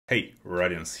Hey,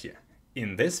 Radiance here.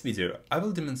 In this video, I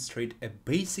will demonstrate a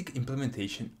basic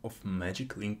implementation of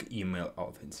Magic Link email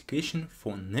authentication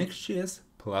for NextJS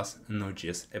plus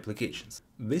NodeJS applications.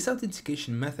 This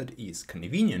authentication method is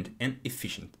convenient and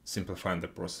efficient, simplifying the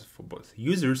process for both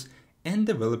users and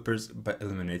developers by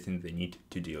eliminating the need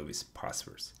to deal with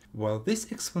passwords. While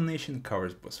this explanation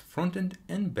covers both front-end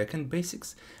and back-end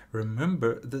basics,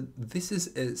 remember that this is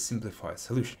a simplified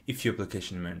solution. If your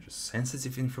application manages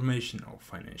sensitive information or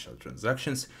financial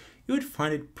transactions, you would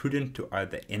find it prudent to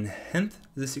either enhance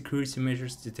the security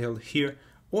measures detailed here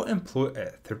or employ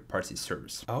a third-party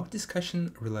service. Our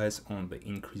discussion relies on the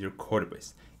increaser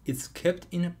codebase. It's kept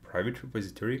in a private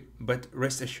repository, but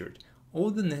rest assured, all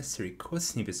the necessary code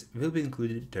snippets will be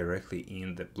included directly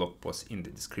in the blog post in the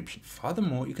description.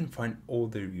 Furthermore, you can find all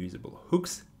the reusable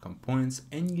hooks, components,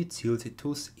 and utility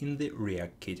tools in the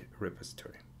React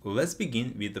repository. Let's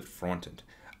begin with the frontend.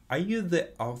 I use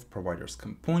the auth providers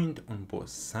component on both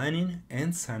sign-in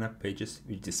and sign-up pages,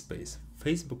 which displays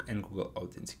Facebook and Google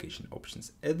authentication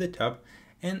options at the top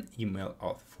and email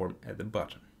auth form at the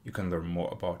bottom. You can learn more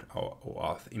about our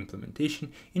OAuth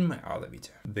implementation in my other video.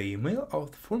 The email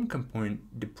auth form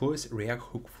component deploys React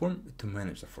hook form to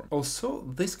manage the form. Also,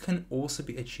 this can also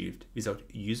be achieved without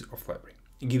use of library,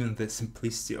 given the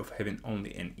simplicity of having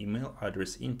only an email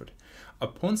address input.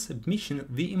 Upon submission,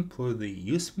 we employ the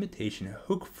use mutation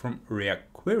hook from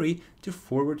React query to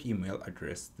forward email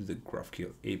address to the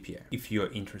GraphQL API. If you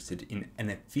are interested in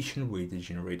an efficient way to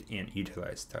generate and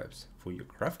utilize types for your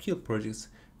GraphQL projects,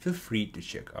 feel free to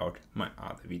check out my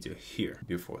other video here.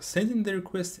 Before sending the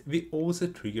request, we also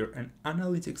trigger an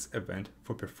analytics event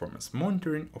for performance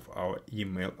monitoring of our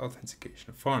email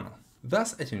authentication funnel.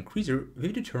 Thus, at Increaser,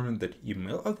 we determined that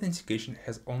email authentication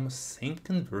has almost same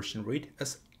conversion rate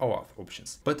as OAuth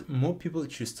options, but more people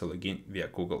choose to log in via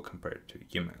Google compared to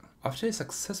email. After a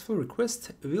successful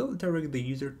request, we'll direct the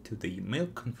user to the email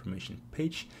confirmation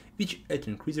page, which at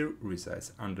Increaser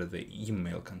resides under the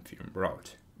email confirm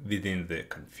route. Within the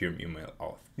confirm email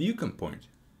auth view component,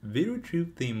 we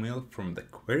retrieve the email from the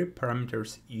query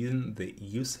parameters using the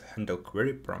use handle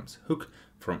query prompts hook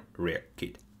from React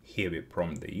Kit. Here we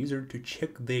prompt the user to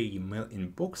check their email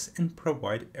inbox and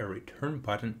provide a return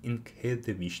button in case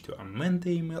they wish to amend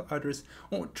the email address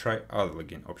or try other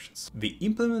login options. We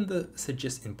implement the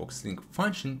suggest inbox link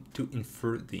function to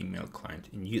infer the email client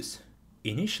in use.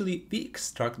 Initially, we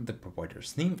extract the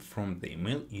provider's name from the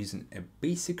email using a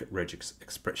basic regex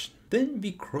expression. Then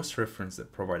we cross-reference the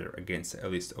provider against a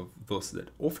list of those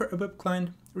that offer a web client,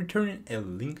 returning a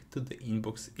link to the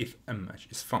inbox if a match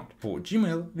is found. For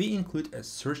Gmail, we include a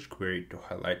search query to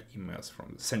highlight emails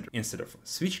from the center. Instead of a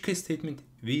switch case statement,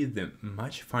 we use the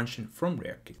match function from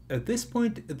React. At this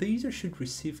point, the user should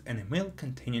receive an email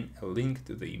containing a link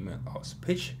to the email auth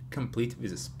page, complete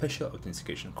with a special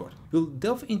authentication code. We'll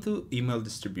delve into email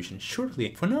distribution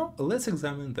shortly. For now, let's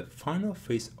examine the final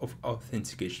phase of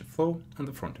authentication flow on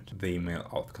the frontend. The email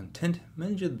auth content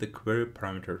manages the query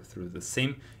parameter through the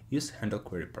same use handle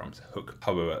query prompts hook.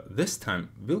 However, this time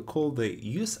we'll call the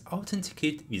use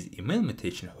authenticate with email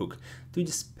mutation hook to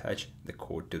dispatch the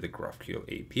code to the GraphQL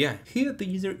API. Here the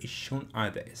user is shown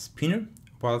either a spinner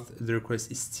whilst the request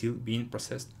is still being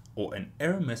processed, or an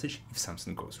error message if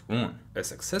something goes wrong. A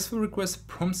successful request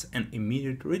prompts an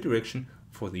immediate redirection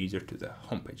for the user to the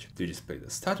homepage. To display the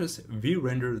status, we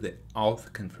render the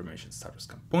auth confirmation status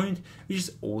component, which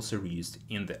is also reused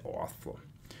in the OAuth flow.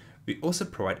 We also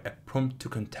provide a prompt to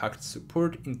contact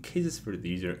support in cases where the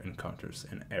user encounters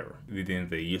an error. Within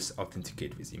the use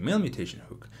authenticate with email mutation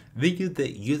hook, we use the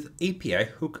use API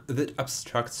hook that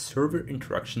abstracts server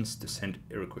interactions to send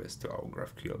a request to our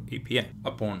GraphQL API.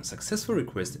 Upon successful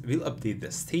request, we'll update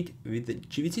the state with the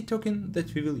GVT token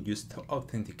that we will use to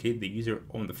authenticate the user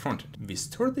on the frontend. We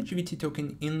store the GVT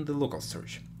token in the local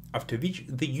storage, after which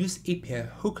the use API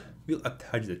hook will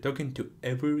attach the token to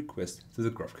every request to the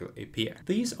GraphQL API.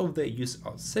 The use of the use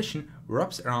auth session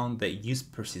wraps around the use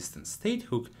persistent state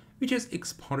hook, which is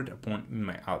expounded upon in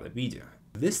my other video.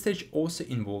 This stage also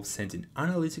involves sending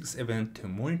analytics event to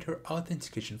monitor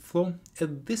authentication flow,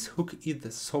 and this hook is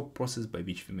the sole process by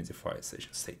which we modify a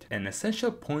session state. An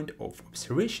essential point of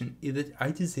observation is that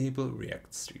I disable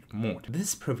React strict mode.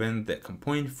 This prevents the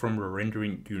component from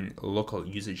re-rendering during local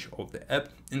usage of the app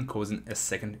and causing a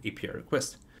second API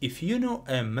request. If you know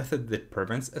a method that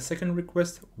prevents a second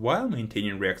request while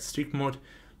maintaining React strict mode,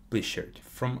 please share it.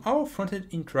 From our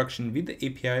frontend interaction with the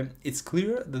API, it's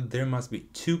clear that there must be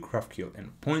two GraphQL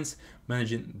endpoints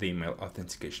managing the email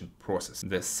authentication process.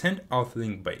 The send auth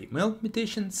link by email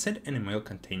mutation send an email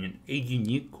containing a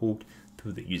unique code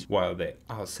to the user, while the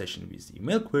auth session with the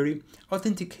email query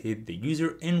authenticates the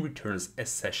user and returns a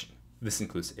session. This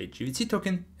includes a GVT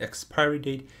token, expiry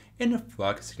date, and a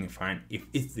flag signifying if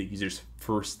it's the user's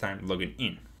first time logging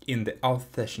in. In the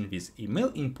auth session with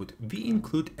email input, we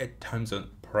include a time zone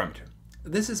parameter.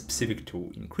 This is specific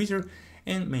to Increaser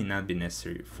and may not be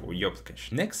necessary for your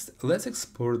application. Next, let's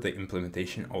explore the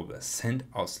implementation of the send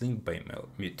auth link by email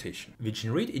mutation. We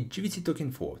generate a GVT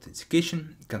token for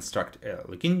authentication, construct a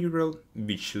login URL,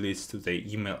 which leads to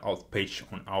the email auth page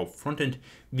on our frontend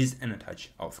with an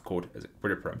attached auth code as a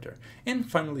query parameter, and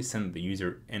finally send the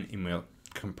user an email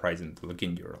comprising the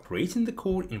login URL. Creating the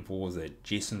code involves a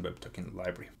JSON Web Token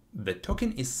library. The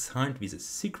token is signed with a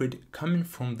secret coming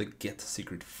from the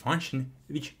getSecret function,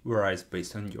 which varies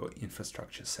based on your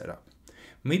infrastructure setup.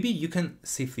 Maybe you can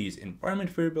safely use environment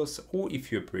variables, or if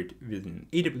you operate within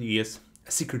AWS,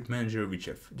 a secret manager, which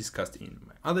I've discussed in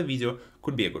my other video,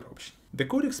 could be a good option. The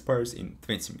code expires in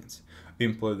 20 minutes. We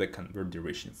employ the convert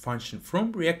duration function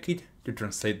from ReactKit to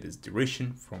translate this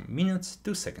duration from minutes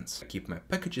to seconds. I keep my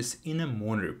packages in a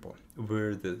monorepo,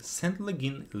 where the send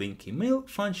login link email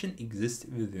function exists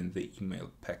within the email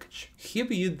package. Here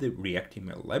we use the React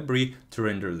email library to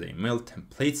render the email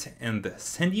templates and the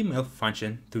send email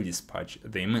function to dispatch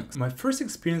the emails. My first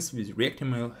experience with React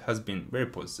email has been very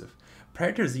positive.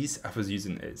 Prior to this, I was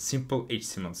using a simple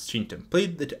HTML string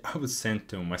template that I would send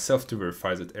to myself to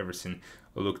verify that everything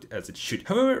looked as it should.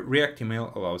 However, React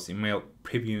email allows email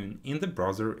previewing in the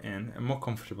browser and a more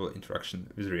comfortable interaction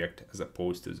with React as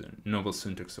opposed to the novel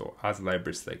syntax or other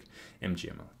libraries like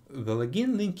MGML. The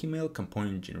login link email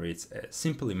component generates a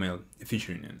simple email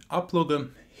featuring an up logo,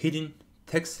 heading,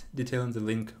 text detailing the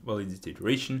link, validity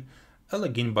duration, a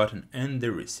login button, and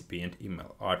the recipient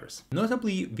email address.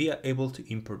 Notably, we are able to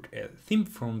import a theme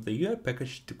from the UI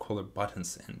package to color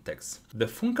buttons and text. The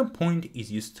font component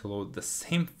is used to load the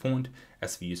same font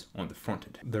as we use on the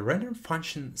frontend. The render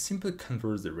function simply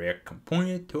converts the React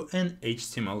component to an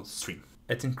HTML string.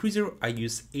 At Increaser, I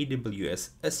use AWS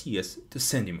SES to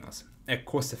send emails, a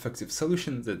cost-effective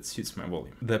solution that suits my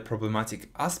volume. The problematic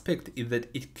aspect is that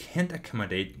it can't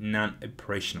accommodate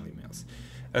non-operational emails,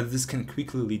 as this can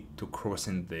quickly lead to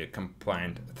crossing the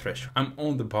compliant threshold. I'm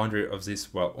on the boundary of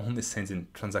this while only sending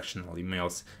transactional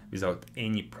emails without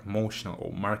any promotional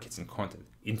or marketing content.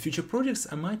 In future projects,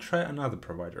 I might try another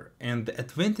provider, and the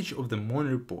advantage of the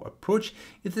monorepo approach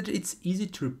is that it's easy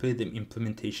to replace the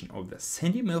implementation of the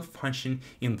send email function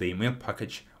in the email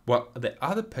package, while the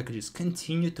other packages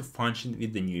continue to function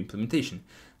with the new implementation.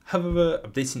 However,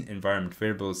 updating environment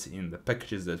variables in the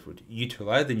packages that would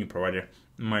utilize the new provider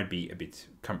might be a bit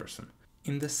cumbersome.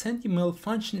 In the send email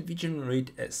function, we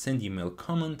generate a send email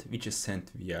command which is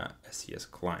sent via SES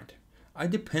client. I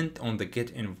depend on the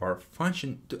getEnvar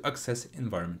function to access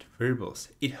environment variables.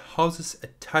 It houses a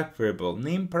type variable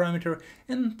name parameter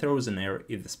and throws an error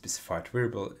if the specified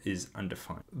variable is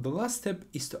undefined. The last step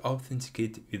is to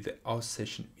authenticate with the auth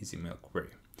session with email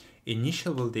query.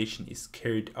 Initial validation is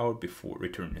carried out before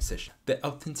returning a session. The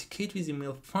authenticate with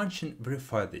email function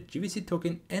verifies the GVT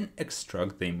token and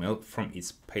extracts the email from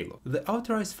its payload. The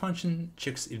authorize function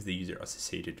checks if the user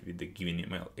associated with the given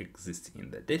email exists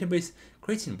in the database,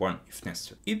 creating one if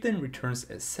necessary. It then returns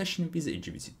a session with a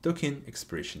GVT token,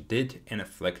 expiration date, and a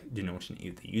flag denoting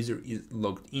if the user is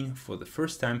logged in for the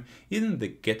first time using the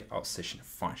getAuthSession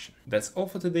function. That's all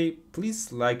for today.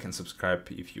 Please like and subscribe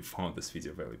if you found this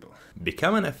video valuable.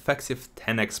 Become an effective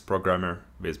 10x programmer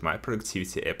with my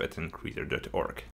productivity app at Increaser.org.